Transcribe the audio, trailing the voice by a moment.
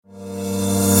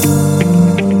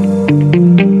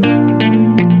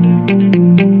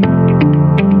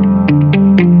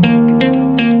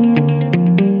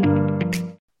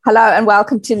Hello and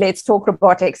welcome to Let's Talk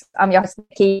Robotics. I'm your host,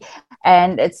 Nikki,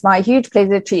 and it's my huge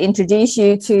pleasure to introduce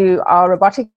you to our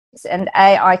robotics and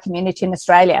AI community in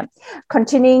Australia.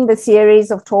 Continuing the series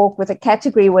of talk with the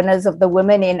category winners of the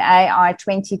Women in AI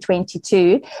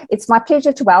 2022, it's my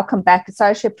pleasure to welcome back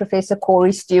Associate Professor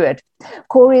Corey Stewart.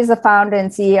 Corey is the founder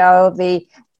and CEO of the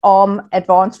ARM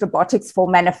Advanced Robotics for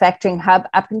Manufacturing Hub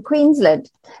up in Queensland.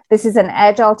 This is an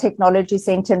agile technology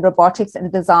centre in robotics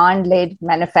and design-led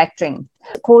manufacturing.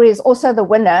 Corey is also the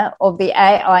winner of the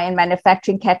AI in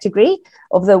manufacturing category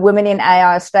of the Women in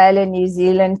AI Australia New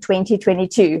Zealand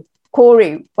 2022.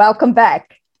 Corey, welcome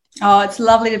back. Oh, it's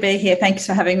lovely to be here. Thanks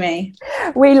for having me.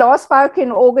 We last spoke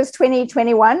in August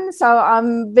 2021, so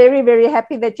I'm very, very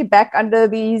happy that you're back under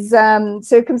these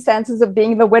circumstances of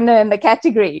being the winner in the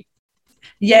category.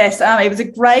 Yes, it was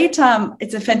a great,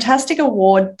 it's a fantastic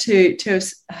award to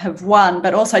have won,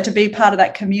 but also to be part of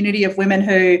that community of women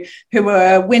who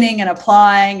were winning and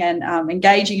applying and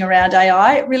engaging around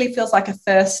AI. It really feels like a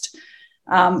first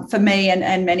for me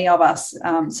and many of us.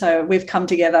 So we've come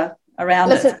together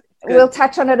around it. We'll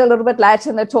touch on it a little bit later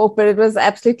in the talk, but it was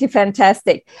absolutely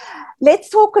fantastic. Let's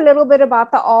talk a little bit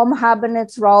about the ARM Hub and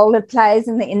its role it plays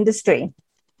in the industry.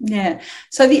 Yeah.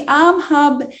 So the ARM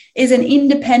Hub is an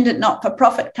independent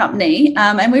not-for-profit company,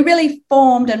 and we really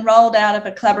formed and rolled out of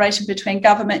a collaboration between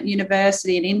government,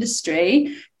 university and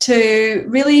industry to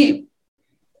really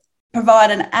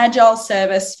provide an agile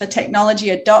service for technology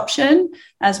adoption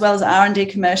as well as R&D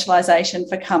commercialisation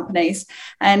for companies,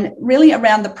 and really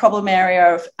around the problem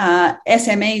area of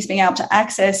SMEs being able to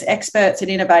access experts and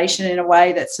innovation in a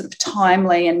way that's sort of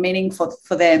timely and meaningful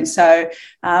for them. So,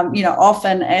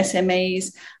 often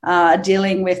SMEs are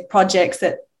dealing with projects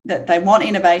that they want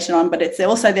innovation on, but it's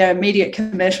also their immediate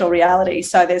commercial reality.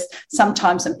 So there's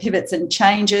sometimes some pivots and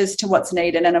changes to what's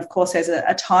needed. And of course, there's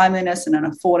a timeliness and an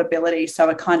affordability. So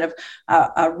a kind of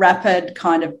a rapid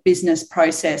kind of business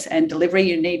process and delivery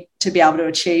you need to be able to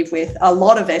achieve with a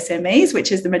lot of SMEs,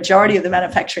 which is the majority of the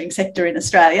manufacturing sector in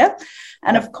Australia.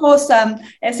 And of course,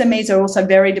 SMEs are also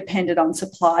very dependent on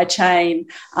supply chain,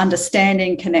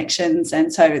 understanding connections.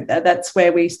 And so that's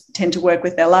where we tend to work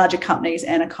with their larger companies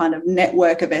and a kind of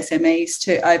network of SMEs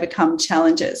to overcome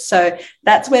challenges. So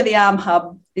that's where the ARM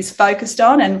Hub is focused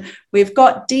on. And we've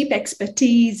got deep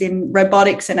expertise in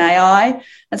robotics and AI,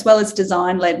 as well as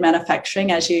design-led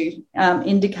manufacturing, as you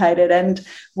indicated. And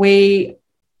we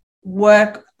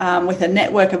work with a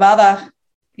network of other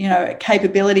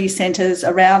capability centres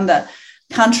around the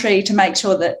country to make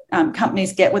sure that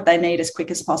companies get what they need as quick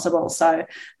as possible. So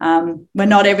we're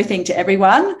not everything to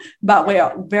everyone, but we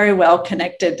are very well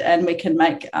connected, and we can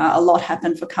make a lot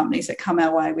happen for companies that come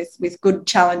our way with good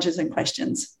challenges and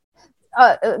questions.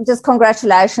 Just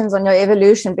congratulations on your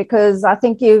evolution, because I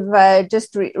think you've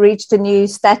just reached a new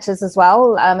status as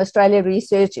well, Australia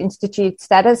Research Institute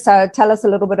status. So tell us a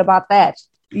little bit about that.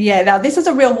 Yeah, now this is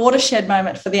a real watershed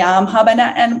moment for the ARM Hub,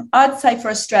 and I'd say for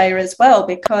Australia as well,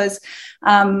 because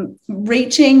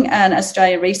reaching an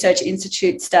Australia Research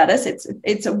Institute status,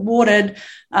 it's awarded,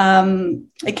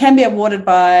 it can be awarded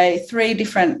by three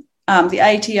different, the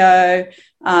ATO,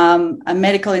 a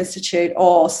medical institute,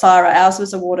 or CSIRO. Ours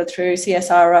was awarded through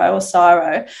CSIRO or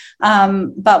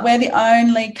CSIRO, but we're the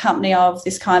only company of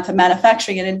this kind for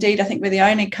manufacturing, and indeed I think we're the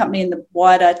only company in the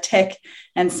wider tech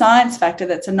and science factor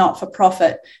that's a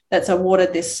not-for-profit that's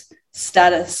awarded this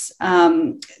status.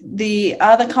 The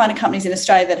other kind of companies in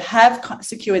Australia that have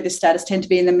secured this status tend to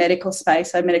be in the medical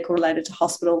space, so medical related to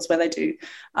hospitals, where they do,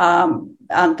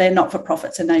 they're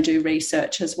not-for-profits and they do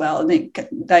research as well, and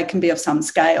they can be of some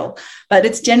scale. But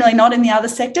it's generally not in the other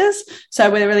sectors,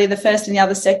 so we're really the first in the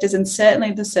other sectors, and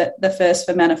certainly the first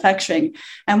for manufacturing.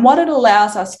 And what it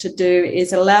allows us to do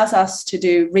is it allows us to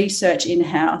do research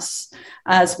in-house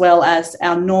as well as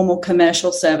our normal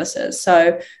commercial services.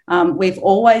 So we've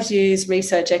always used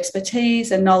research expertise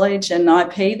and knowledge and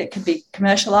IP that can be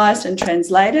commercialised and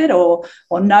translated, or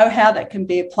know-how that can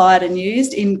be applied and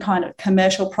used in kind of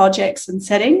commercial projects and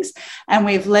settings. And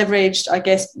we've leveraged, I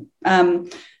guess,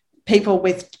 people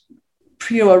with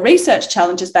pure research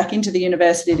challenges back into the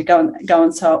university to go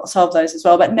and solve those as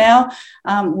well. But now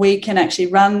we can actually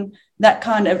run that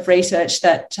kind of research,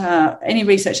 that any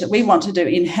research that we want to do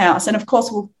in-house. And of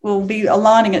course, we'll be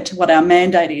aligning it to what our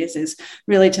mandate is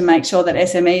really to make sure that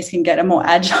SMEs can get a more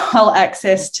agile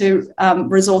access to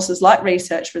resources like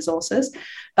research resources,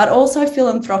 but also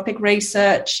philanthropic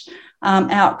research,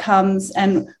 outcomes,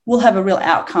 and we'll have a real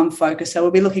outcome focus. So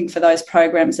we'll be looking for those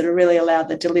programs that are really allowed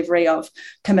the delivery of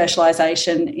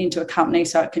commercialisation into a company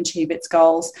so it can achieve its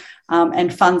goals,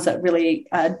 and funds that really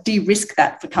de-risk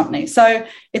that for companies. So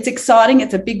it's exciting.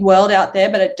 It's a big world out there,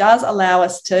 but it does allow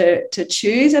us to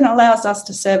choose, and allows us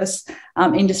to service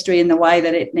industry in the way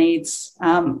that it needs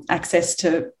access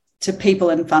to people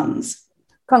and funds.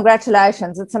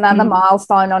 Congratulations. It's another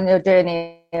milestone on your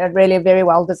journey. Really very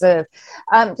well deserved.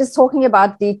 Just talking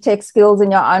about deep tech skills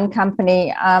in your own company,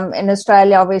 in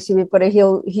Australia, obviously, we've got a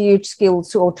huge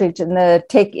skills shortage in the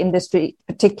tech industry in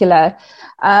particular.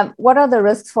 What are the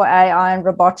risks for AI and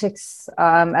robotics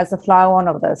as a flow-on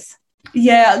of this?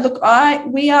 Yeah, look,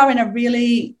 we've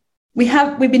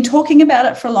been talking about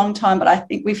it for a long time, but I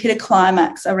think we've hit a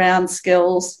climax around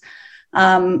skills.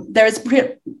 There is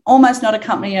almost not a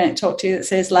company I talk to that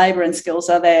says labour and skills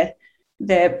are their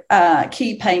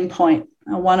key pain point,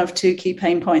 one of two key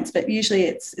pain points, but usually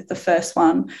it's the first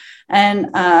one. And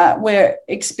we're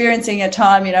experiencing a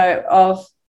time,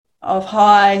 of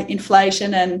high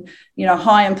inflation and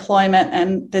high employment,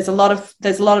 and there's a lot of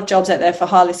jobs out there for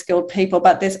highly skilled people,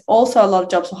 but there's also a lot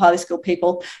of jobs for highly skilled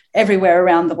people everywhere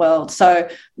around the world. So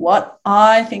what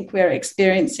I think we're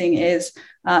experiencing is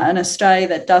an Australia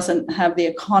that doesn't have the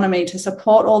economy to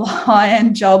support all the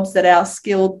high-end jobs that our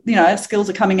skills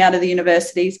are coming out of the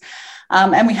universities.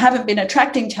 And we haven't been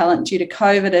attracting talent due to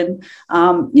COVID and,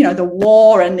 the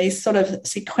war and these sort of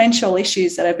sequential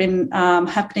issues that have been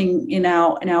happening in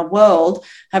our world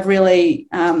have really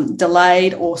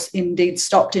delayed or indeed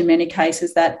stopped in many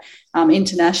cases that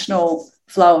international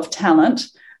flow of talent.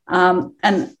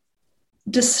 And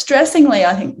distressingly,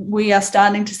 I think we are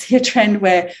starting to see a trend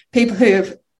where people who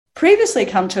have previously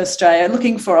come to Australia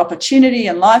looking for opportunity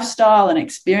and lifestyle and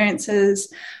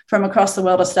experiences from across the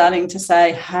world are starting to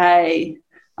say, hey,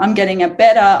 I'm getting a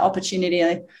better opportunity,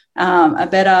 a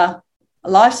better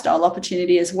lifestyle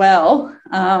opportunity as well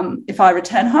if I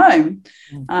return home.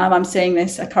 I'm seeing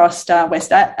this across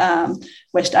West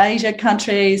Asia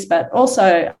countries, but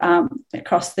also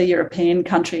across the European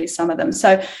countries, some of them.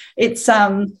 So it's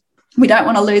we don't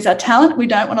want to lose our talent. We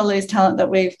don't want to lose talent that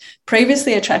we've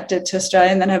previously attracted to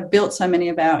Australia and that have built so many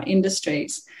of our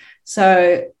industries.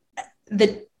 So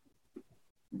the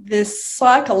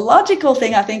psychological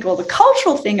thing, I think, or the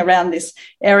cultural thing around this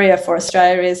area for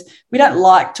Australia is we don't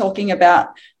like talking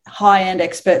about high-end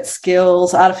expert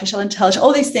skills, artificial intelligence,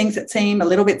 all these things that seem a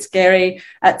little bit scary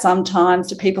at some times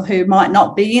to people who might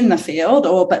not be in the field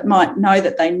but might know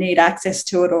that they need access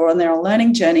to it or on their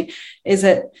learning journey. Is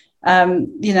it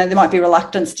there might be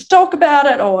reluctance to talk about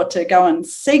it or to go and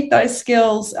seek those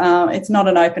skills. It's not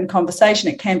an open conversation.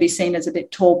 It can be seen as a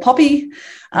bit tall poppy.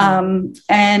 And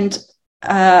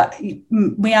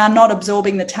we are not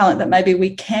absorbing the talent that maybe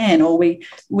we can or we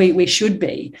should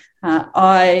be.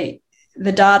 The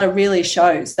data really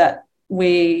shows that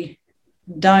we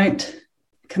don't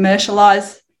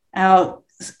commercialise our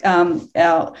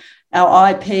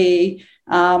IP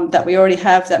that we already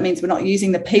have. That means we're not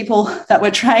using the people that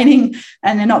we're training,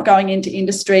 and they're not going into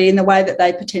industry in the way that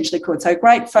they potentially could. So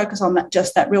great focus on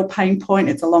that real pain point.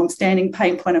 It's a long-standing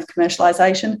pain point of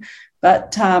commercialisation,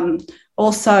 but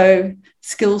also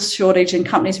skills shortage, and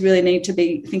companies really need to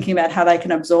be thinking about how they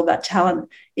can absorb that talent.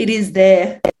 It is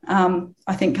there.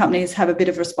 I think companies have a bit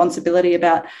of responsibility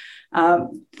about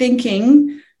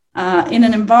thinking in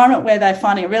an environment where they're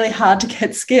finding it really hard to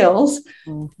get skills,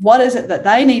 what is it that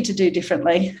they need to do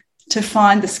differently to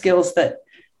find the skills that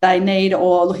they need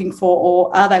or looking for,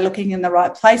 or are they looking in the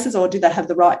right places, or do they have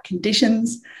the right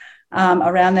conditions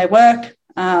around their work?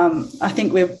 I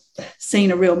think we've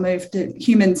seen a real move to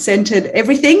human-centred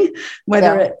everything,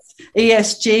 whether it's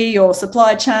ESG or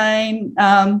supply chain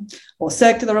or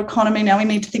circular economy. Now we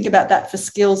need to think about that for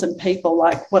skills and people,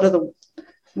 like what are the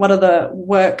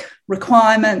work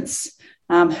requirements?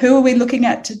 Who are we looking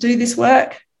at to do this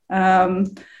work?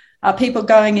 Are people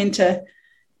going into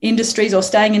industries or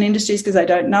staying in industries because they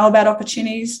don't know about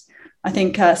opportunities? I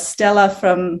think Stella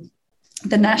from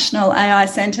the National AI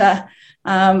Centre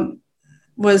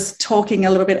was talking a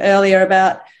little bit earlier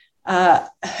about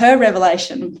her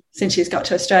revelation since she's got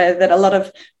to Australia, that a lot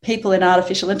of people in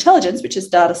artificial intelligence, which is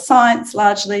data science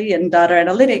largely and data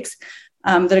analytics,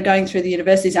 that are going through the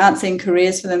universities aren't seeing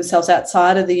careers for themselves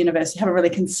outside of the university, haven't really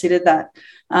considered that.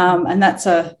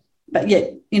 But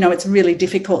yet, it's really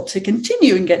difficult to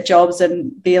continue and get jobs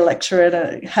and be a lecturer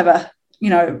to have a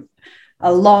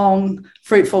long,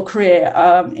 fruitful career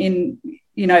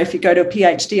if you go to a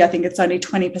PhD, I think it's only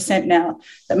 20% now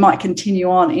that might continue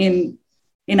on in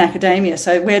academia.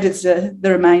 So where does the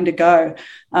remainder go?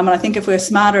 And I think if we're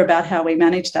smarter about how we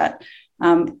manage that,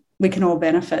 we can all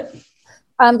benefit.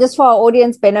 Just for our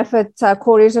audience benefit,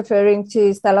 Corey is referring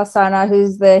to Stella Sona,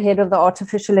 who's the head of the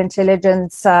artificial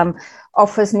intelligence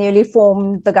office, newly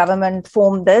formed. The government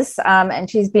formed this, and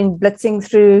she's been blitzing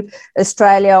through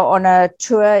Australia on a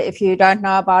tour. If you don't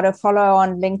know about her, follow her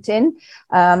on LinkedIn.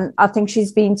 I think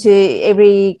she's been to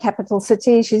every capital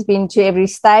city. She's been to every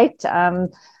state.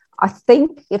 I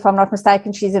think, if I'm not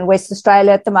mistaken, she's in West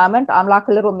Australia at the moment. I'm like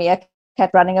a little meerkat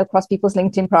running across people's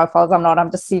LinkedIn profiles. I'm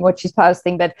just seeing what she's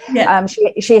posting, but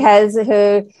she has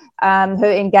her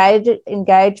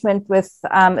engagement with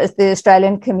the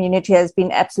Australian community has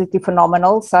been absolutely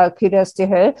phenomenal. So kudos to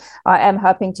her. I am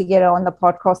hoping to get her on the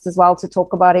podcast as well to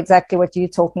talk about exactly what you're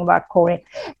talking about, Corey.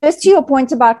 Just to your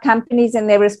point about companies and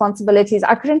their responsibilities,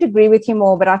 I couldn't agree with you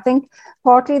more, but I think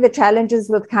partly the challenges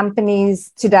with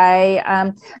companies today,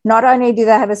 not only do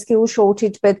they have a skill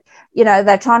shortage, but,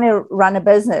 they're trying to run a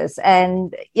business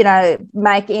and,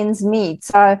 make ends meet.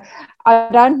 So I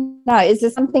don't know, is there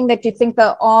something that you think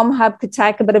the ARM Hub could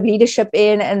take a bit of leadership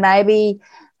in and maybe,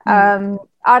 I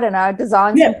don't know,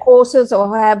 design some courses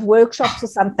or have workshops or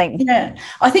something? Yeah,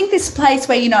 I think this place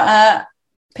where,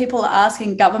 people are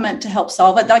asking government to help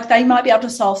solve it, like they might be able to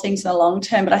solve things in the long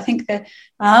term, but I think the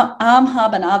ARM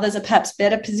Hub and others are perhaps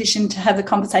better positioned to have the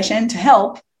conversation and to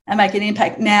help and make an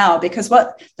impact now, because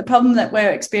what the problem that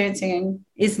we're experiencing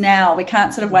is now. We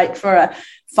can't sort of wait for a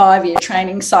 5-year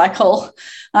training cycle,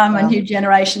 a new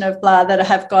generation of blah that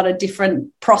have got a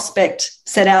different prospect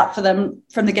set out for them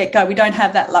from the get-go. We don't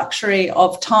have that luxury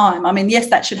of time. I mean, yes,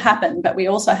 that should happen, but we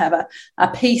also have a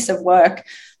piece of work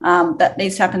that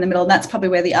needs to happen in the middle, and that's probably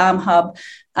where the ARM Hub,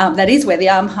 that is where the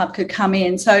ARM Hub could come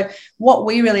in. So what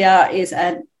we really are is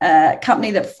a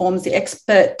company that forms the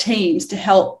expert teams to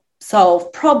help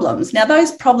solve problems. Now,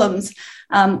 those problems,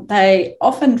 they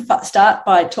often start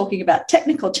by talking about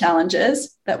technical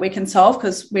challenges that we can solve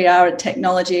because we are a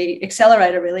technology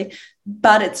accelerator, really,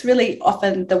 but it's really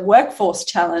often the workforce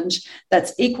challenge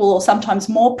that's equal or sometimes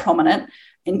more prominent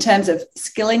in terms of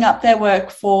skilling up their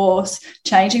workforce,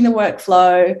 changing the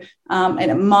workflow,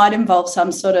 and it might involve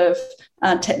some sort of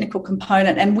technical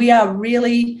component. And we are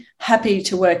really happy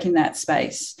to work in that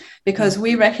space because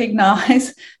we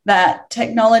recognise that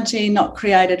technology not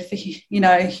created for,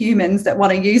 humans that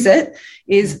want to use it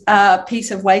is a piece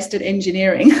of wasted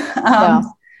engineering.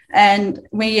 And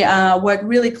we work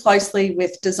really closely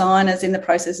with designers in the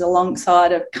process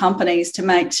alongside of companies to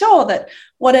make sure that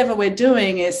whatever we're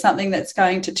doing is something that's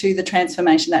going to do the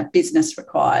transformation that business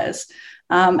requires.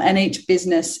 And each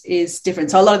business is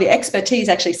different. So a lot of the expertise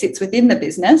actually sits within the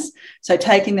business. So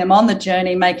taking them on the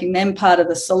journey, making them part of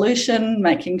the solution,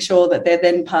 making sure that they're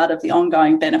then part of the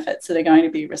ongoing benefits that are going to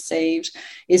be received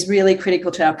is really critical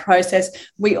to our process.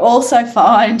 We also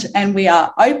find, and we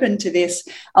are open to this,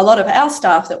 a lot of our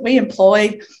staff that we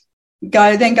employ go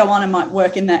on and might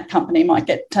work in that company, might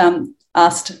get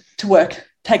asked to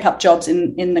take up jobs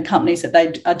in the companies that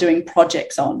they are doing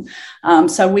projects on.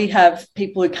 So we have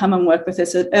people who come and work with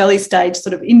us at early stage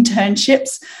sort of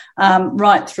internships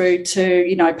right through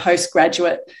to,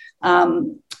 postgraduate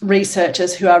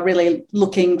researchers who are really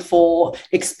looking for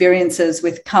experiences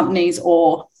with companies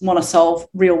or want to solve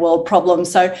real world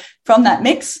problems. So from that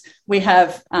mix, we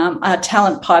have a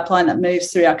talent pipeline that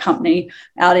moves through our company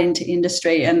out into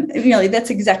industry. And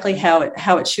that's exactly how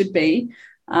it should be.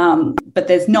 But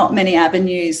there's not many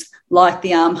avenues like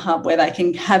the ARM Hub where they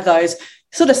can have those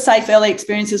sort of safe early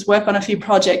experiences, work on a few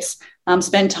projects,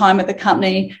 spend time with the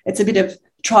company. It's a bit of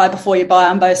try before you buy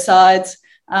on both sides,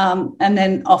 and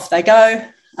then off they go.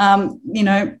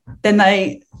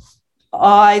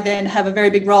 I then have a very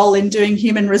big role in doing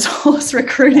human resource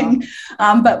recruiting,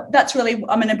 but that's really,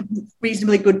 I'm in a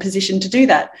reasonably good position to do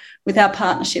that with our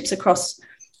partnerships across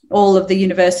all of the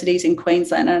universities in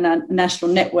Queensland and a national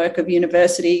network of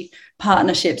university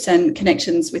partnerships and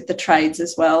connections with the trades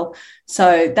as well.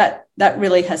 So that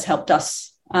really has helped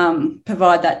us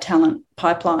provide that talent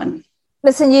pipeline.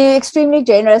 Listen, you're extremely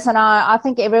generous, and I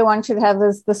think everyone should have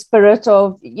the spirit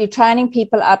of you're training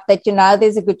people up that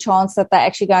there's a good chance that they're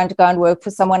actually going to go and work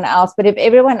for someone else. But if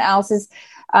everyone else is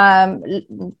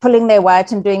pulling their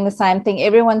weight and doing the same thing,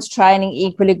 everyone's training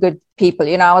equally good people.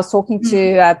 I was talking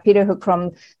to Peter Hook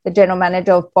from the general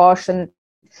manager of Bosch, and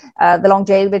the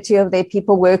longevity of their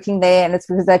people working there, and it's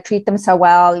because they treat them so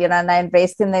well, and they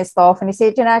invest in their staff. And he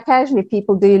said, occasionally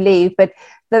people do leave, but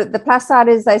the plus side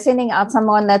is they're sending out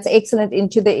someone that's excellent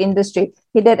into the industry.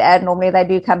 He did add normally they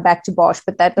do come back to Bosch,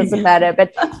 but that doesn't matter.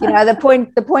 But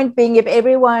the point being, if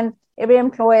every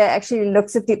employer actually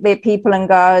looks at their people and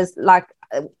goes like,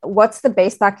 what's the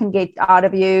best I can get out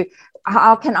of you?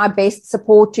 How can I best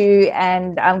support you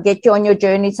and get you on your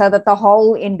journey so that the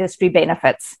whole industry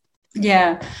benefits?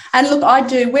 Yeah. And look,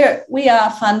 we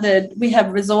are funded, we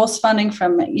have resource funding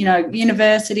from,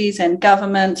 universities and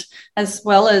government as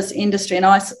well as industry. And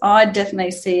I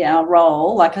definitely see our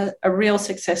role, like a real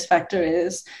success factor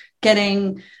is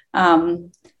getting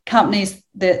companies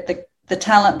the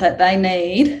talent that they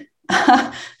need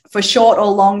for short or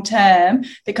long term,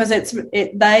 because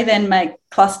they then make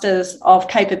clusters of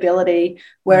capability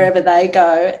wherever they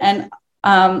go. And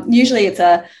usually it's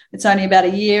only about a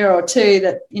year or two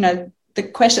that, the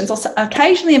questions also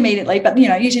occasionally immediately, but,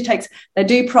 usually they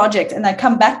do project and they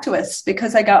come back to us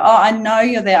because they go, oh, I know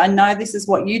you're there. I know this is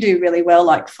what you do really well,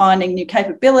 like finding new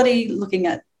capability, looking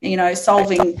at,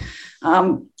 solving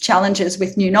challenges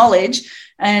with new knowledge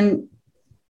and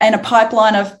a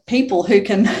pipeline of people who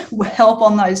can help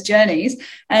on those journeys.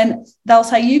 And they'll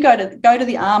say, you go to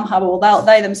the Arm Hub, or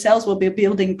they themselves will be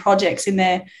building projects in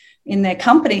their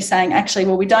company saying, actually,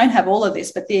 well, we don't have all of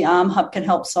this, but the Arm Hub can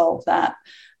help solve that.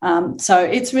 So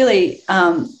it's really,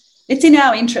 it's in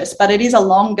our interest, but it is a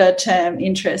longer term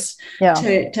interest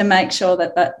to make sure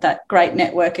that great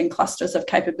network and clusters of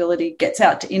capability gets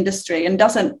out to industry and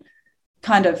doesn't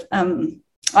kind of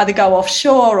either go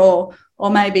offshore or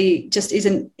maybe just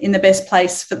isn't in the best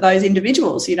place for those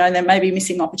individuals, and they may be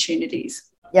missing opportunities.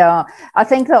 Yeah, I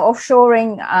think the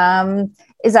offshoring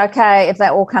is okay if they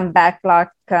all come back, like,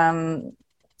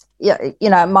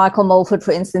 Michael Mulford,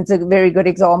 for instance, a very good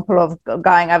example of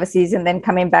going overseas and then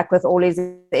coming back with all his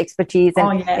expertise.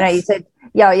 And, he said,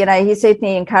 he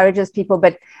certainly encourages people.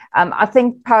 But I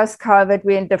think post-COVID,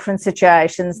 we're in different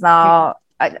situations now.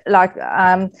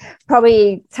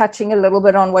 Probably touching a little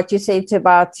bit on what you said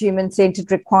about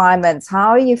human-centered requirements. How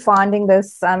are you finding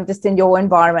this just in your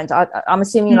environment? I'm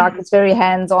assuming it's very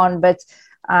hands-on, but,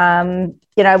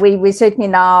 we certainly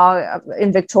now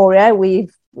in Victoria,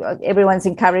 everyone's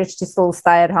encouraged to still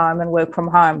stay at home and work from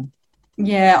home.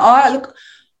 Yeah,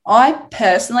 I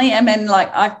personally am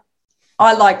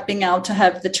I like being able to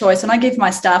have the choice, and I give my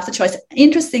staff the choice.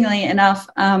 Interestingly enough,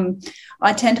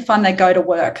 I tend to find they go to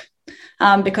work.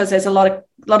 Because there's a lot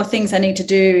of things they need to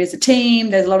do as a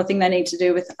team. There's a lot of things they need to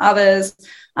do with others.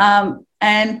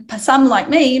 And some like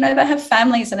me, they have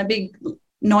families and a big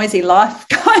noisy life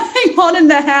going on in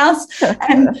the house.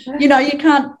 And, you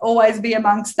can't always be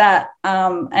amongst that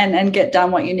and get done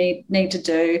what you need to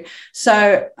do.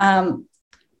 So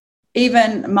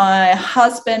even my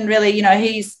husband really,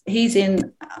 he's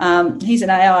an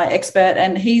AI expert,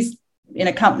 and he's in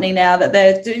a company now that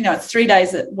they're, it's 3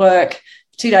 days at work,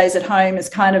 2 days at home is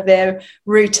kind of their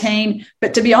routine.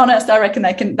 But to be honest, I reckon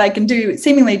they can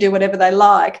seemingly do whatever they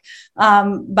like.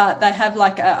 But they have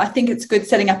I think it's good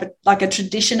setting up a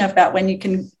tradition about when you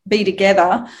can be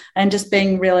together and just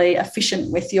being really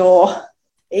efficient with your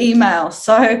email.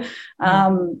 So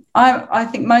I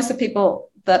think most of the people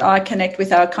that I connect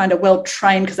with are kind of well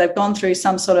trained because they've gone through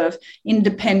some sort of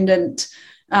independent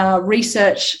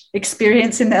research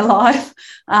experience in their life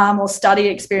or study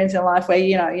experience in their life where,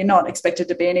 you're not expected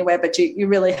to be anywhere, but you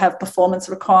really have performance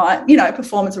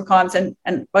requirements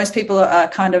and most people are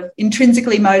kind of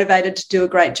intrinsically motivated to do a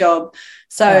great job.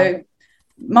 So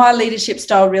my leadership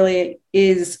style really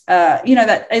is,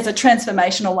 that is a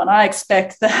transformational one. I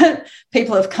expect that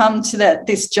people have come to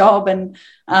this job and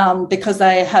because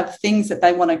they have things that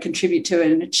they want to contribute to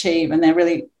and achieve, and they're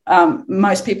really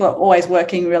most people are always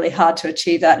working really hard to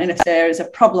achieve that. And if there is a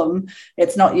problem,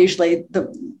 it's not usually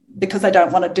because they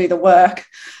don't want to do the work.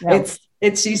 No.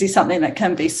 It's usually something that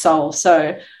can be solved.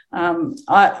 So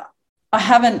I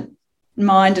haven't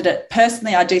minded it.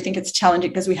 Personally, I do think it's challenging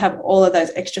because we have all of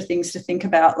those extra things to think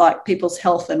about, like people's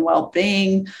health and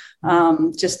well-being,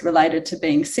 just related to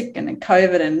being sick and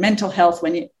COVID and mental health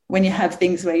when you have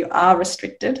things where you are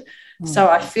restricted. So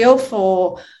I feel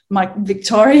for my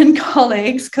Victorian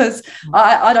colleagues because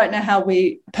I don't know how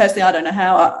I don't know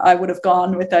how I would have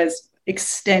gone with those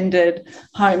extended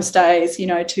homestays,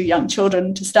 2 young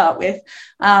children to start with,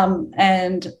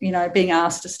 and, being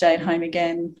asked to stay at home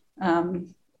again.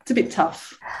 It's a bit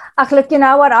tough. Look, you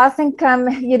know what? I think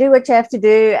you do what you have to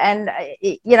do, and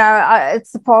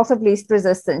it's the path of least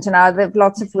resistance.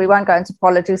 There's we won't go into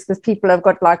politics because people have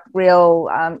got real,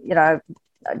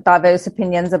 diverse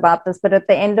opinions about this. But at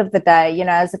the end of the day,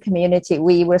 as a community,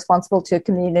 we're responsible to a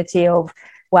community of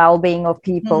well-being of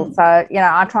people. So,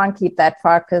 I try and keep that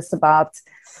focus about,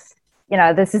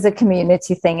 this is a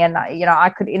community thing, and I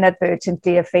could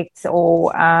inadvertently affect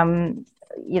or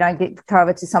get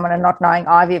COVID to someone and not knowing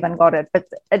I've even got it. But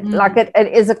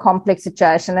it is a complex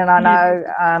situation, and I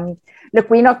know look,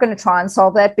 we're not going to try and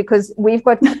solve that because we've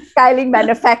got scaling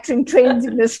manufacturing trends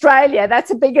in Australia.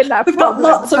 That's a big enough problem.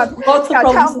 Lots of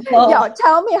problems.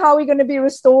 Tell me how we're going to be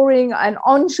restoring and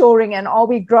onshoring, and are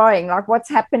we growing? Like, what's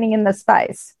happening in the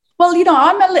space? Well,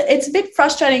 it's a bit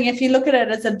frustrating if you look at it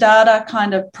as a data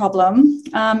kind of problem,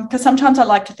 because sometimes I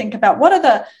like to think about what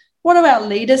are our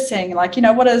leaders saying? Like,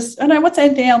 what's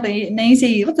Anthony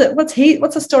Albanese?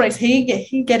 What's the stories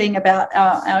he getting about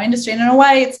our industry? And in a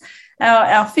way, it's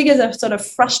our figures are sort of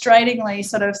frustratingly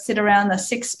sort of sit around the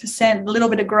 6%, a little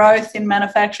bit of growth in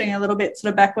manufacturing, a little bit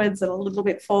sort of backwards and a little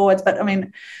bit forwards. But I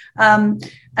mean,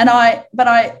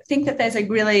 I think that there's a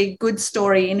really good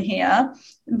story in here.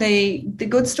 The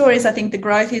good story is, I think the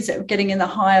growth is getting in the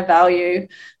higher value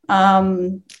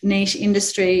niche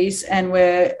industries, and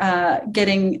we're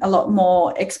getting a lot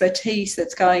more expertise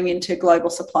that's going into global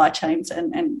supply chains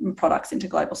and products into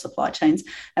global supply chains,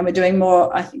 and we're doing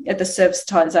more, I think, at the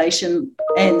servitization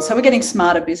end. So we're getting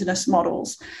smarter business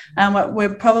models, and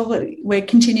we're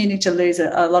continuing to lose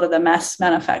a lot of the mass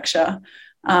manufacture,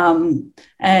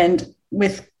 and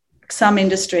with some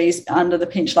industries under the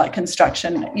pinch, like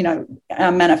construction,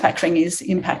 our manufacturing is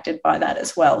impacted by that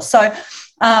as well. So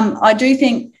I do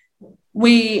think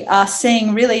we are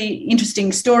seeing really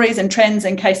interesting stories and trends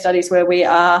and case studies where we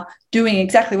are doing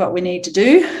exactly what we need to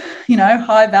do,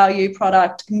 high value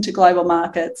product into global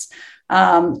markets,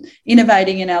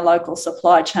 innovating in our local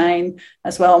supply chain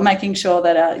as well, making sure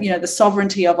that the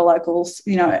sovereignty of a local,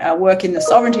 our work in the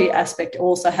sovereignty aspect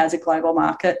also has a global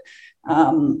market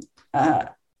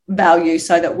value,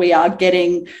 so that we are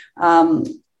getting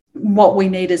what we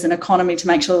need as an economy to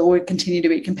make sure that we continue to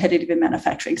be competitive in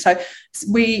manufacturing. So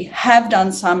we have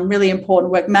done some really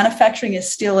important work. Manufacturing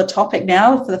is still a topic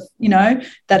now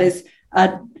that is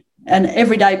an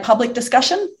everyday public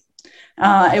discussion.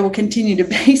 It will continue to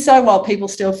be so while people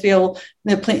still feel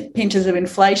the pinches of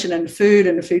inflation and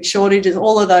food shortages.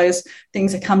 All of those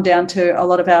things that come down to a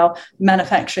lot of our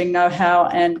manufacturing know-how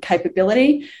and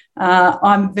capability.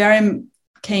 I'm very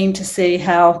keen to see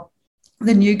how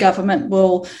the new government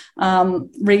will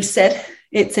reset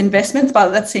its investments, but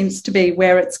that seems to be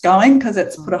where it's going, because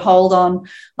it's put a hold on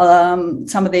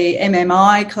some of the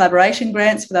MMI collaboration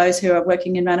grants. For those who are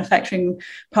working in manufacturing,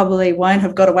 probably won't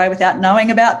have got away without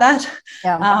knowing about that.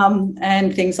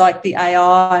 And things like the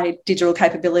AI digital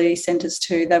capability centres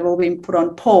too, they've all been put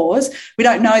on pause. We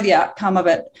don't know the outcome of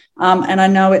it, and I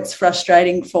know it's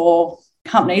frustrating for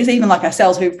companies, even like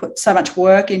ourselves, who've put so much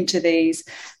work into these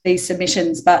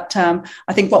submissions. But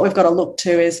I think what we've got to look to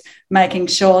is making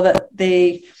sure that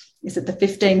the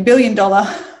 $15 billion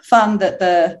fund that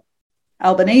the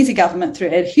Albanese government through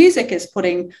Ed Husic is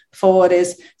putting forward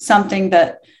is something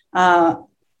that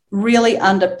really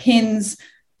underpins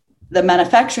the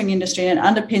manufacturing industry and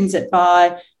underpins it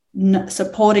by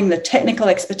supporting the technical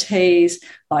expertise,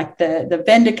 like the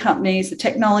vendor companies, the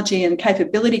technology and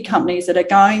capability companies that are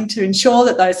going to ensure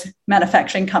that those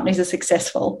manufacturing companies are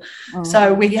successful.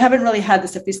 So we haven't really had the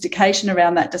sophistication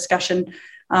around that discussion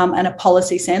and a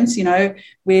policy sense.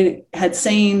 We had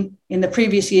seen in the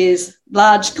previous years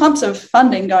large clumps of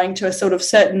funding going to a sort of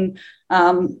certain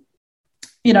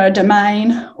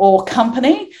domain or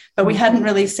company, but we hadn't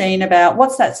really seen about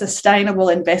what's that sustainable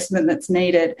investment that's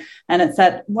needed. And it's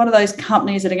that, what are those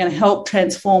companies that are going to help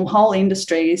transform whole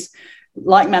industries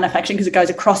like manufacturing, because it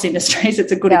goes across industries.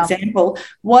 It's a good example.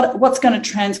 What's going to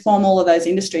transform all of those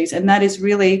industries? And that is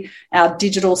really our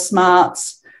digital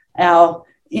smarts, our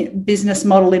business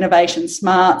model innovation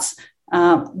smarts,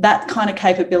 that kind of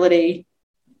capability,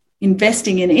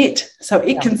 investing in it so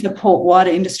it can support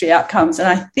wider industry outcomes. And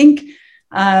I think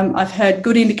I've heard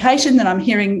good indication that I'm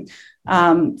hearing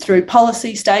through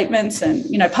policy statements and,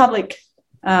 public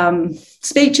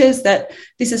speeches that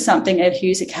this is something Ed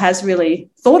Husic has really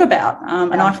thought about,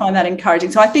 and I find that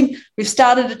encouraging. So I think we've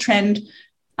started a trend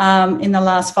in the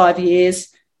last 5 years.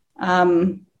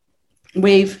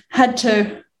 We've had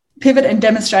to pivot and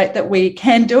demonstrate that we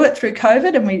can do it through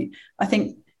COVID, and I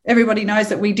think everybody knows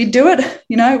that we did do it.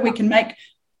 We can make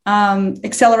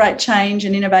accelerate change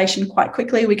and innovation quite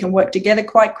quickly. We can work together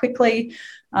quite quickly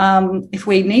if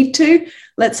we need to.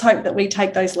 Let's hope that we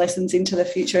take those lessons into the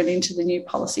future and into the new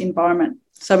policy environment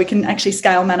so we can actually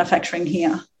scale manufacturing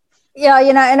here. Yeah,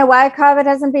 in a way, COVID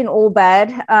hasn't been all bad.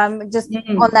 Just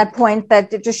on that point,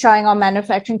 that just showing our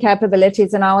manufacturing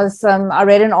capabilities. And I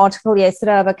read an article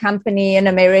yesterday of a company in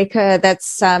America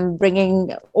that's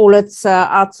bringing all its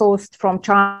outsourced from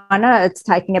China. It's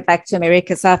taking it back to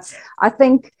America. So I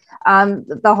think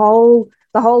the whole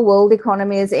the whole world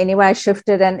economy has anyway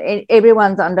shifted, and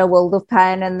everyone's under a world of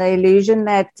pain, and the illusion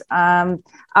that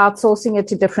outsourcing it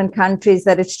to different countries,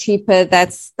 that it's cheaper,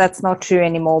 that's not true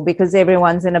anymore, because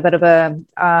everyone's in a bit of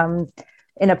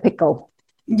in a pickle.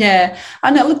 Yeah,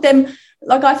 I know.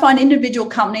 Look, I find individual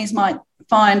companies might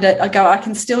find it. I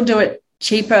can still do it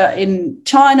cheaper in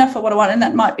China for what I want, and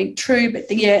that might be true. But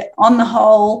on the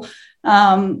whole,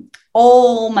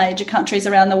 all major countries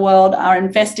around the world are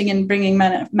investing in bringing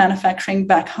manufacturing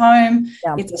back home.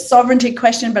 Yeah. It's a sovereignty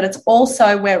question, but it's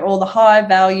also where all the high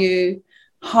value,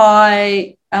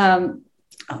 highly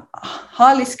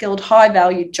skilled, high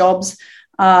value jobs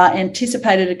are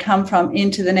anticipated to come from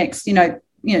into the next,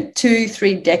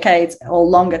 2-3 decades or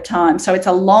longer time. So it's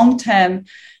a long-term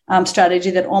strategy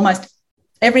that almost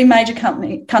every major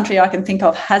country I can think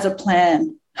of has a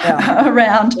plan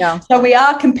around. Yeah. So we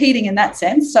are competing in that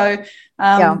sense. So,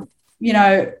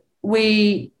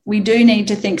 we do need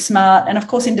to think smart. And, of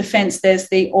course, in defence there's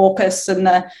the AUKUS and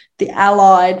the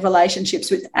allied relationships,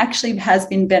 which actually has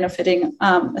been benefiting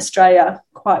Australia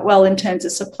quite well in terms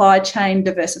of supply chain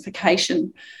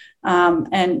diversification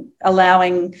and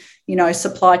allowing,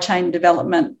 supply chain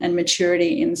development and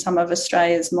maturity in some of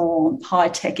Australia's more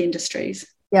high-tech industries.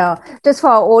 Yeah, just for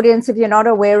our audience, if you're not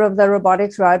aware of the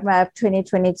Robotics Roadmap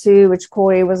 2022, which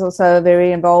Corey was also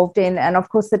very involved in, and of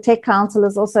course the Tech Council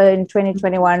has also in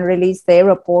 2021 released their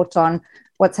report on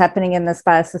what's happening in the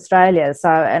space Australia,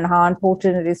 and how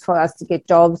important it is for us to get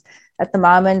jobs. At the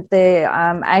moment, there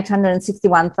are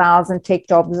 861,000 tech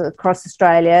jobs across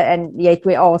Australia, and yet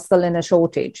we are still in a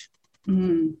shortage.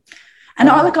 Mm. And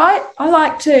I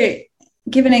like to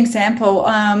give an example.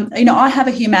 I have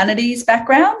a humanities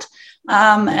background.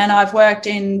 And I've worked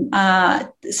in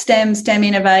STEM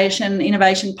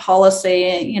innovation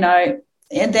policy,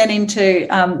 and then into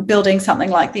building something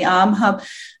like the ARM Hub.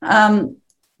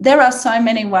 There are so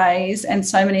many ways and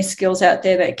so many skills out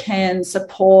there that can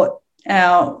support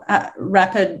our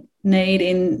rapid need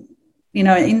in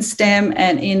STEM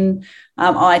and in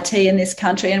IT in this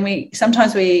country. And we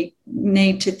sometimes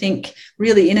need to think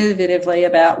really innovatively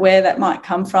about where that might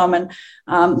come from and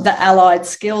the allied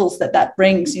skills that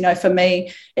brings. For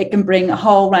me, it can bring a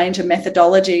whole range of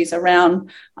methodologies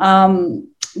around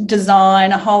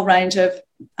design, a whole range of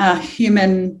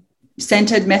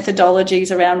human-centered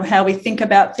methodologies around how we think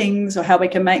about things or how we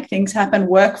can make things happen,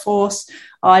 workforce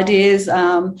ideas.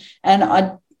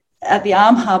 At the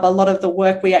ARM Hub, a lot of the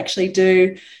work we actually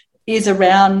do is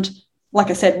around, like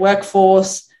I said,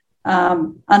 workforce,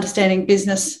 understanding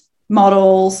business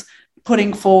models,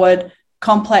 putting forward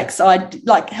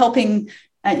helping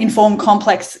inform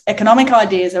complex economic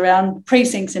ideas around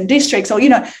precincts and districts,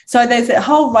 so there's a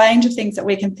whole range of things that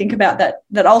we can think about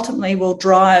that ultimately will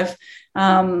drive,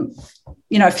 fill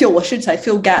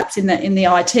gaps in the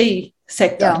IT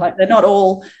sector. Yeah. Like they're not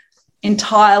all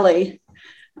entirely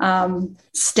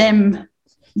STEM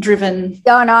driven.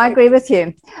 Yeah, no, I agree with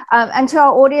you. And to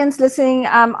our audience listening,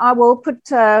 I will put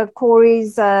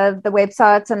Corey's the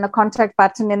websites and the contact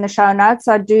button in the show notes.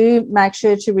 So do make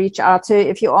sure to reach out to,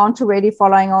 if you aren't already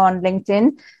following on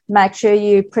LinkedIn, make sure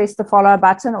you press the follow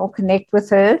button or connect with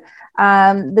her.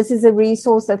 This is a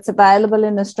resource that's available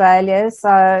in Australia.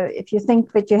 So if you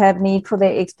think that you have need for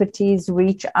their expertise,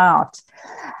 reach out.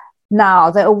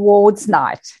 Now, the awards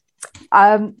night.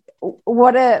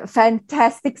 What a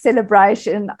fantastic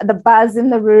celebration. The buzz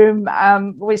in the room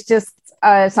was just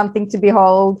something to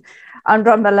behold.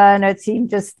 Andron Malone, her team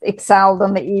just excelled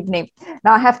on the evening.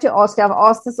 Now, I have to ask you, I've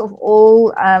asked this of all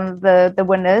the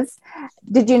winners.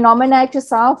 Did you nominate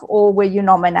yourself or were you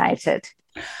nominated?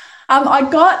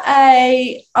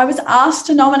 I was asked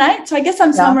to nominate, so I guess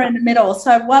I'm somewhere in the middle.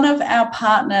 So one of our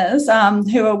partners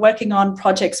who we're working on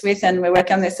projects with, and we're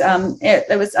working on this,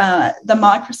 there was the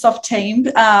Microsoft team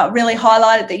really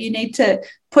highlighted that you need to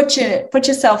put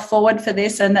yourself forward for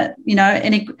this, and that,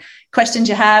 any questions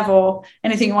you have or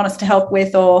anything you want us to help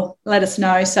with, or let us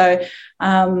know. So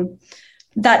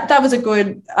that was a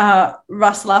good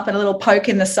rustle up and a little poke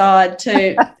in the side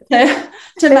to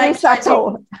make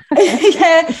subtle.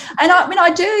 Yeah, and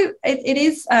I do. It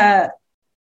is.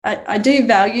 I do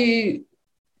value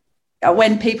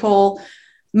when people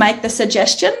make the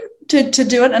suggestion to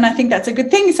do it, and I think that's a good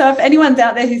thing. So if anyone's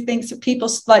out there who thinks that people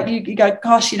like you go,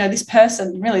 gosh, this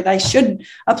person really, they should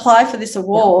apply for this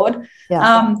award.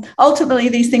 Yeah. Ultimately,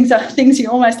 these things are things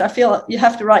I feel you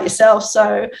have to write yourself.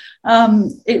 So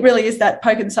it really is that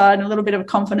poke inside and a little bit of a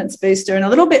confidence booster, and a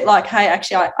little bit like, hey,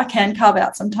 actually, I can carve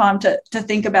out some time to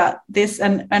think about this,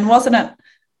 and wasn't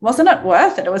it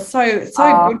worth it? It was so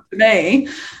good for me.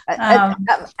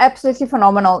 Absolutely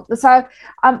phenomenal. So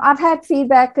I've had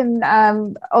feedback and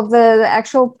of the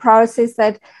actual process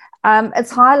that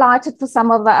It's highlighted for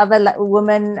some of the other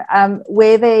women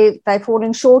where they're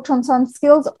falling short on some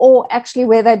skills, or actually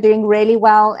where they're doing really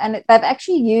well. And they've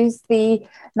actually used the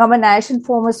nomination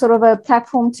form as sort of a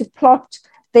platform to plot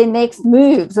their next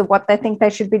moves of what they think they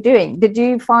should be doing. Did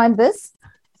you find this?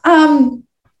 That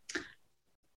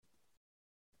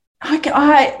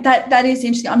is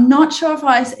interesting. I'm not sure if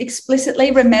I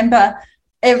explicitly remember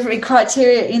every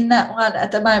criteria in that one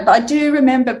at the moment, but I do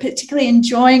remember particularly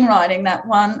enjoying writing that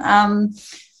one.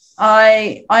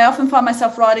 I often find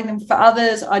myself writing them for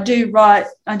others. I do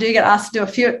get asked to do a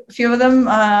few of them,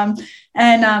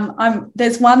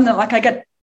 there's one that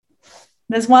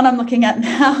there's one I'm looking at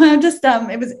now.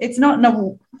 It's not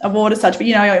an award as such, but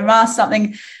I'm asked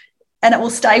something and it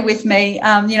will stay with me.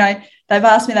 They've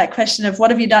asked me that question of what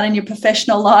have you done in your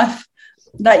professional life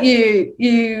that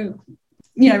you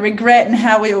regret, and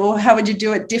how would you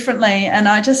do it differently? And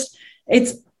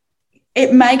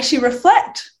it makes you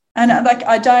reflect. And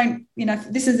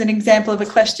this is an example of a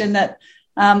question that,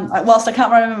 whilst I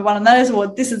can't remember one of those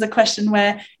awards, this is a question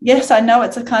where, yes, I know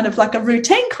it's a kind of like a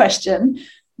routine question,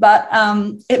 but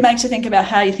it makes you think about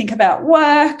how you think about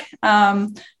work. I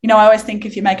always think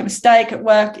if you make a mistake at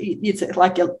work,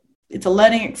 it's a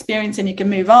learning experience and you can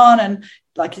move on, and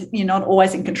like you're not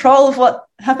always in control of what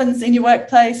happens in your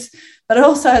workplace. But it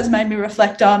also has made me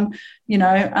reflect on,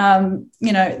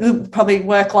 probably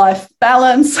work-life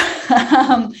balance,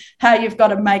 how you've got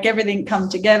to make everything come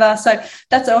together. So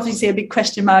that's obviously a big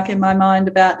question mark in my mind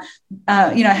about,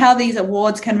 how these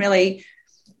awards can really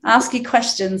ask you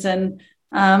questions and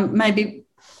maybe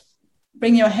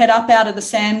bring your head up out of the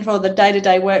sand for the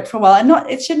day-to-day work for a while. And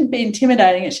it shouldn't be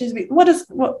intimidating. It should be, what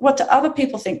do other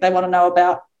people think they want to know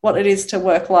about what it is to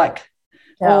work like,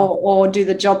 or do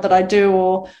the job that I do,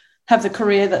 or have the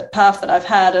career path that I've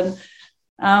had, and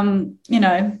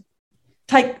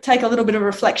take a little bit of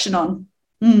reflection on.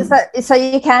 So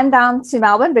you came down to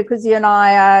Melbourne because you and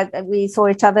I we saw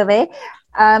each other there.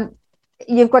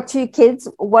 You've got 2 kids.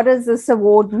 What does this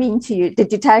award mean to you?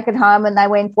 Did you take it home and they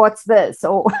went, "What's this?"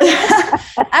 Or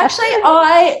actually,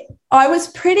 I was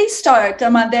pretty stoked.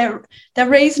 They're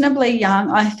reasonably young.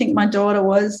 I think my daughter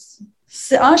was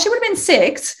she would have been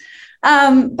 6.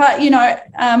 But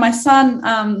my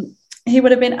son, he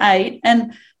would have been 8,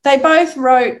 and they both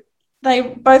wrote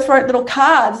little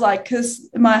cards, like, because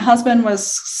my husband was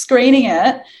screening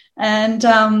it, and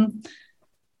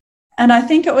I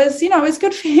think it was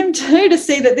good for him too to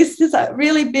see that this is a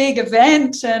really big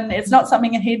event, and it's not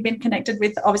something that he'd been connected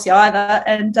with obviously either,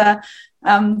 and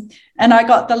I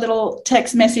got the little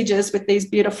text messages with these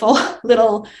beautiful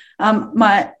little.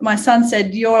 My son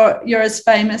said, "You're as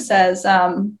famous as."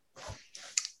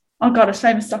 A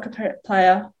famous soccer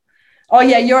player. Oh,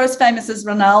 yeah, you're as famous as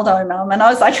Ronaldo, Mum. And I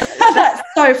was like, that's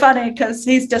so funny because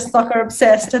he's just soccer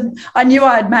obsessed, and I knew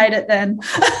I'd made it then.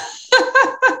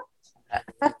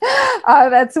 Oh,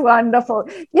 that's wonderful.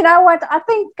 You know what? I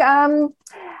think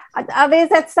there's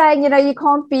that saying, you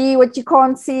can't be what you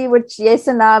can't see, which yes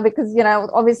and no, because,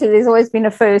 obviously there's always been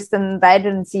a first and they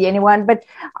didn't see anyone. But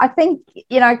I think,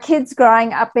 kids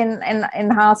growing up in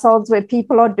households where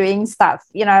people are doing stuff,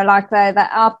 like they're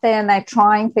out there and they're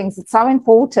trying things. It's so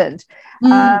important.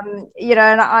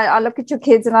 And I look at your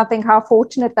kids and I think how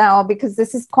fortunate they are, because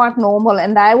this is quite normal,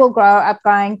 and they will grow up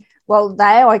going, well,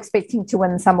 they are expecting to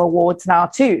win some awards now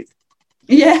too.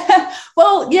 Yeah,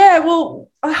 well,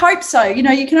 I hope so.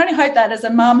 You can only hope that as a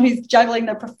mum who's juggling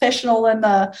the professional and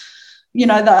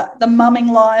the mumming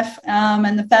life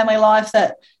and the family life,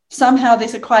 that somehow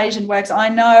this equation works. I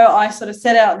know I sort of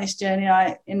set out on this journey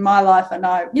in my life, and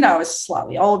I was a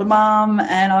slightly older mum,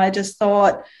 and I just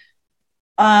thought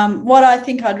what I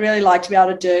think I'd really like to be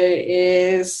able to do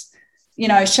is,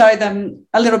 show them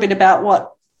a little bit about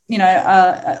what,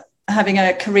 having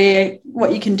a career,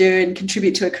 what you can do and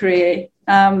contribute to a career.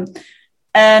 And,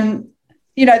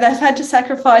 they've had to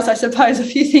sacrifice, I suppose, a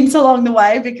few things along the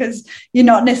way, because you're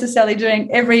not necessarily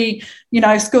doing every,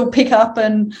 school pickup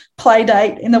and play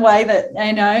date in the way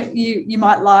that, you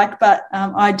might like. But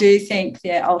I do think,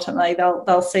 ultimately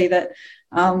they'll see that,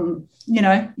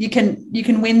 you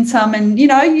can win some, and,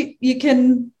 you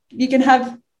can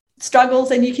have struggles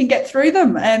and you can get through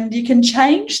them, and you can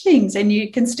change things and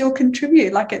you can still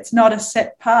contribute. Like, it's not a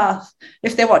set path,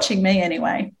 if they're watching me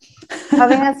anyway. I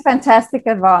think that's fantastic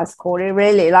advice, Corey,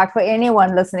 really. Like, for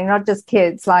anyone listening, not just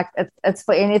kids, like it's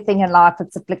for anything in life,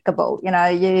 it's applicable.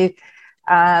 You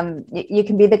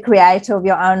can be the creator of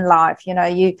your own life.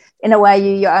 You, in a way,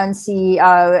 you're your own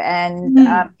CEO, and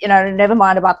never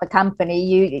mind about the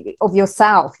company, of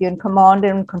yourself. You're in command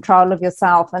and control of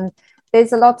yourself, and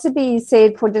there's a lot to be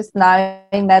said for just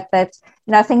knowing that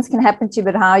things can happen to you,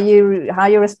 but how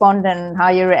you respond and how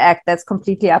you react, that's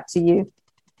completely up to you.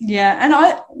 Yeah,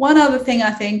 and one other thing,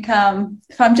 I think,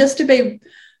 if I'm just to be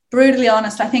brutally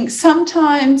honest, I think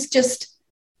sometimes just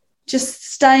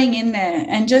staying in there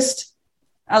and just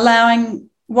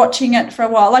watching it for a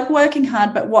while, like working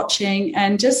hard, but watching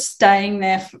and just staying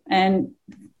there and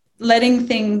letting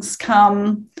things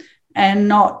come and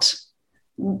not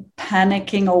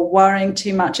panicking or worrying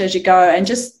too much as you go, and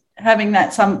just having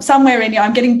that somewhere in you.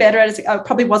 I'm getting better at it. I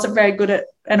probably wasn't very good at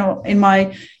in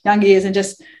my younger years, and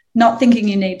just not thinking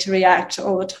you need to react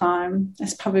all the time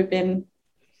has probably been.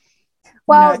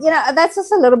 Well, that's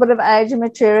just a little bit of age and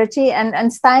maturity,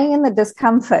 and staying in the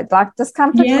discomfort. Like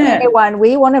discomfort for anyone,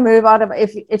 we want to move out of.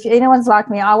 If anyone's like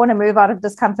me, I want to move out of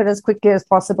discomfort as quickly as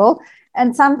possible.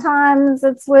 And sometimes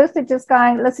it's worth it just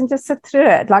going, listen, just sit through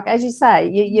it. Like as you say,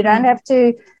 you don't have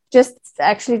to just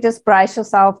brace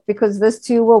yourself, because this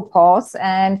too will pass.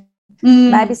 And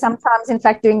maybe sometimes, in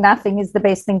fact, doing nothing is the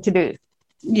best thing to do.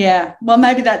 Yeah, well,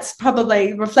 maybe that's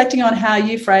probably reflecting on how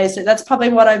you phrased it. That's probably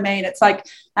what I mean. It's like,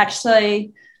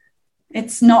 actually,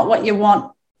 it's not what you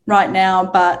want right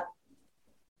now,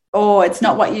 or it's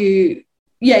not what you'd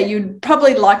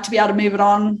probably like to be able to move it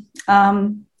on,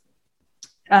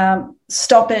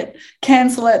 stop it,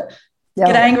 cancel it,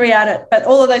 get angry at it. But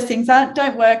all of those things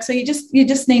don't work. So you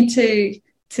just need to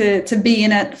be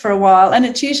in it for a while, and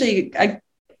it's usually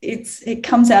it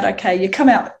comes out okay. You come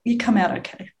out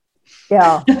okay.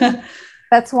 Yeah,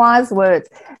 that's wise words.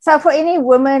 So for any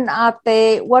women out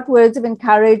there, what words of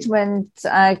encouragement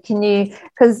can you,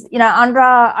 because,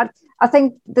 Andra, I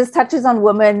think this touches on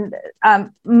women.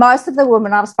 Most of the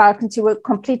women I've spoken to were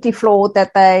completely flawed,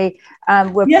 that they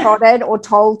were prodded or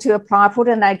told to apply for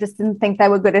it, and they just didn't think they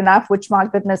were good enough, which, my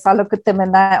goodness, I look at them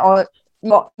and they are,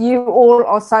 you all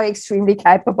are so extremely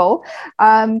capable.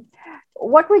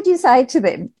 What would you say to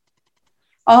them?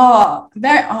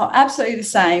 Absolutely the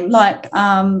same. Like,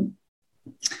 I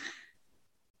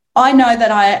know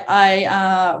that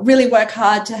I really work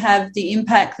hard to have the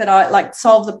impact that I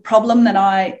solve the problem that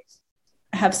I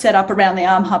have set up around the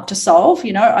Arm Hub to solve.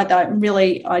 I know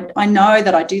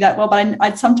that I do that well, but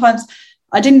I sometimes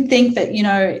didn't think that,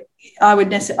 I would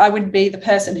be the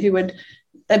person who would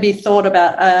be thought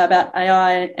about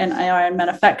AI and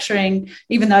manufacturing,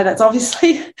 even though that's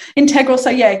obviously integral.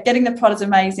 So getting the product is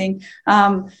amazing.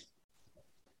 I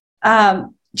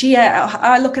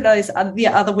look at the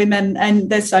other women, and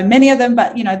there's so many of them,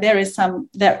 but there is some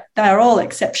that they are all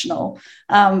exceptional.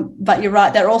 But you're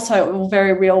right, they're also all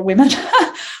very real women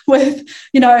with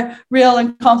real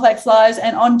and complex lives,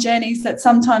 and on journeys that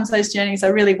sometimes those journeys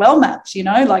are really well mapped.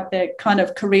 Like they're kind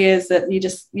of careers that you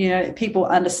just people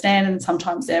understand, and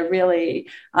sometimes they're really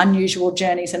unusual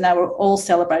journeys, and they were all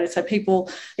celebrated. So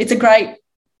it's a great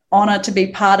honour to be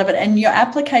part of it, and your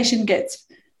application gets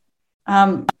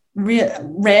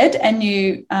read, and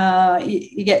you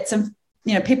get some,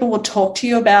 people will talk to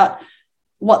you about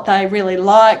what they really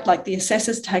like the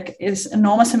assessors take this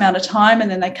enormous amount of time,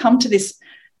 and then they come to this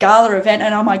gala event,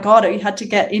 and oh my God, you had to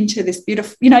get into this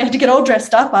beautiful, you had to get all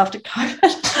dressed up after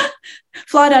COVID,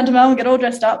 fly down to Melbourne, get all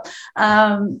dressed up,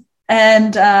 and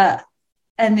the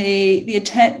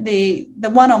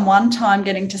one-on-one time,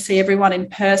 getting to see everyone in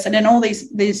person, and all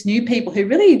these new people who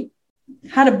really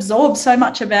had absorbed so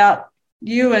much about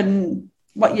you and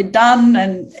what you'd done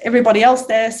and everybody else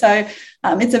there. So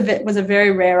it was a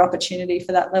very rare opportunity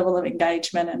for that level of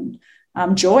engagement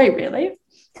and joy, really.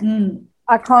 I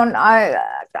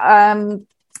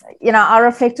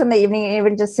reflect on the evening,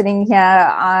 even just sitting here,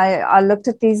 I looked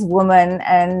at these women,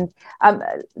 and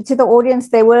to the audience,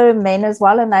 there were men as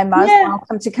well, and they're most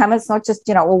welcome to come. It's not just,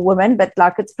 all women, but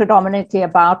it's predominantly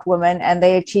about women and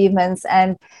their achievements,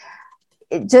 and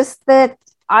just that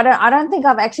I don't think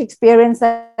I've actually experienced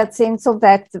that sense of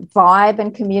that vibe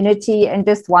and community and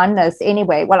just oneness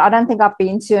anyway. Well, I don't think I've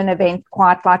been to an event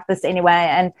quite like this anyway.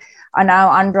 And I know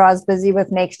Andra's busy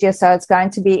with next year, so it's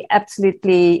going to be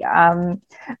absolutely, I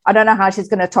don't know how she's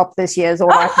going to top this year's. I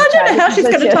don't know how she's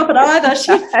going to top it either.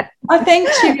 I think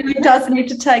she really does need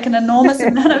to take an enormous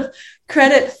amount of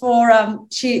credit for,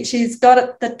 she's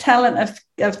got the talent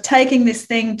of taking this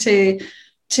thing to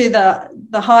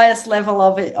the highest level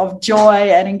of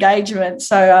joy and engagement.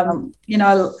 So,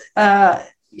 I'm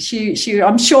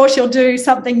sure she'll do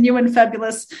something new and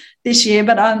fabulous this year.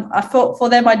 But I thought for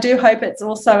them, I do hope it's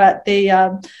also at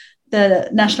the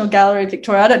National Gallery of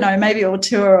Victoria. I don't know, maybe a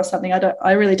tour or something.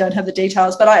 I really don't have the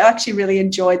details, but I actually really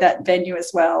enjoyed that venue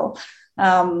as well. It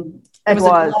was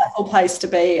a delightful place to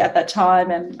be at that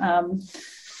time, and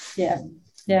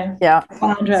Yeah.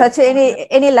 So to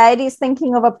any ladies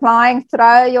thinking of applying,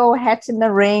 throw your hat in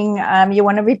the ring. You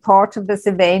want to be part of this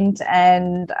event.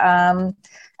 And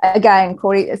again,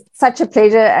 Corey, it's such a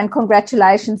pleasure, and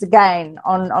congratulations again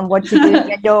on what you're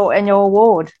doing and your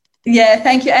award. Yeah,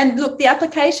 thank you. And look, the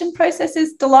application process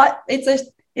is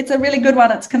it's a really good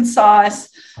one. It's concise.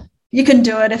 You can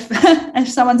do it if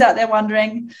someone's out there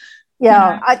wondering.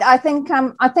 Yeah, I think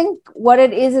what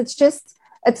it is,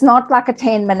 it's not like a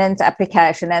 10-minute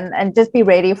application, and just be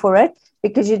ready for it,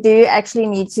 because you do actually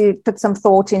need to put some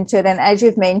thought into it. And as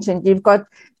you've mentioned, you've got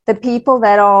the people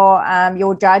that are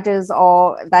your judges,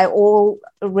 they all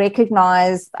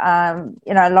recognized,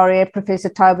 laureate Professor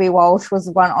Toby Walsh was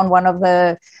on one of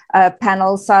the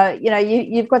panels. So,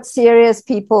 you've got serious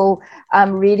people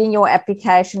reading your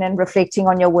application and reflecting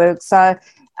on your work. So,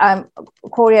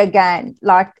 Corey, again,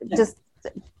 just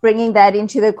bringing that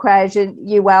into the equation,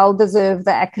 you well deserve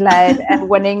the accolade and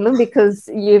winning them, because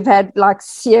you've had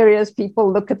serious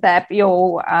people look at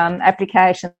your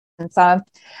application. So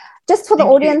just for the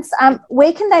audience,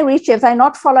 where can they reach you if they're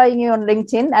not following you on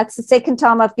LinkedIn? That's the second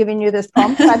time I've given you this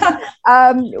prompt. But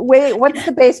what's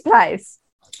the best place?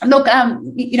 Look,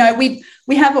 we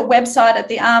have a website at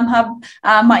the ARM Hub.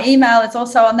 My email is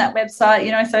also on that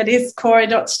website, so it is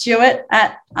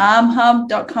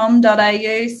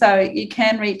corey.stewart@armhub.com.au. So you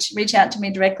can reach out to me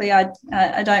directly. I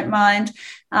don't mind.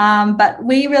 But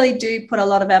we really do put a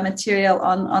lot of our material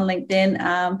on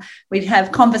LinkedIn. We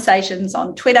have conversations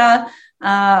on Twitter.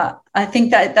 I think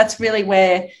that's really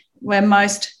where we're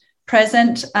most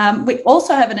present. We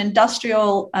also have an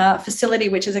industrial facility,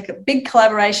 which is a big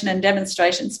collaboration and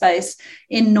demonstration space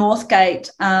in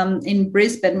Northgate in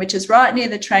Brisbane, which is right near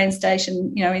the train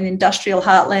station, in the industrial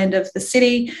heartland of the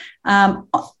city,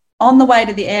 on the way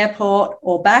to the airport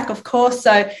or back, of course.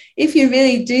 So if you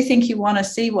really do think you want to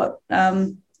see what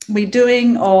we're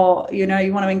doing, or, you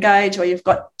want to engage, or you've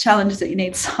got challenges that you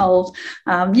need solved,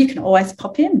 you can always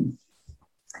pop in.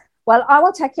 Well, I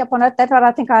will take you up on it. That's what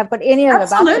I think I've got any of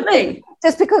it. Absolutely.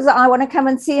 Just because I want to come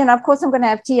and see, and of course I'm going to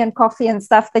have tea and coffee and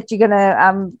stuff that you're going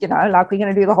to, we're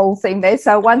going to do the whole thing there.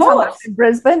 So once I'm up in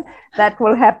Brisbane, that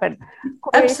will happen.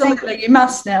 Corey, absolutely, you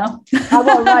must now.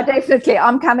 Well, no, definitely.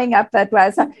 I'm coming up that way.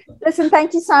 So listen,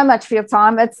 thank you so much for your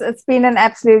time. It's been an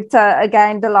absolute,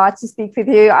 again, delight to speak with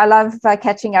you. I love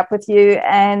catching up with you.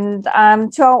 And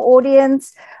to our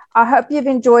audience, I hope you've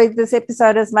enjoyed this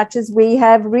episode as much as we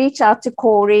have. Reach out to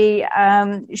Corey.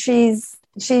 She's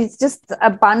just a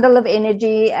bundle of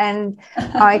energy, and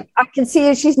I can see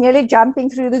her. She's nearly jumping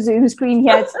through the Zoom screen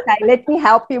here to say, let me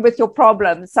help you with your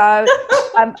problem. So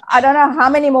I don't know how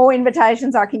many more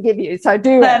invitations I can give you. So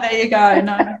do it. There you go.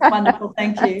 No, wonderful.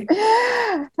 Thank you.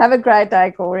 Have a great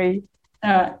day, Corey. All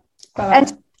right. Bye.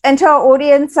 And to our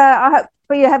audience, I hope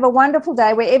you have a wonderful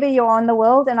day wherever you are in the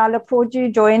world, and I look forward to you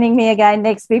joining me again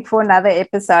next week for another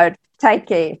episode. Take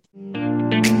care.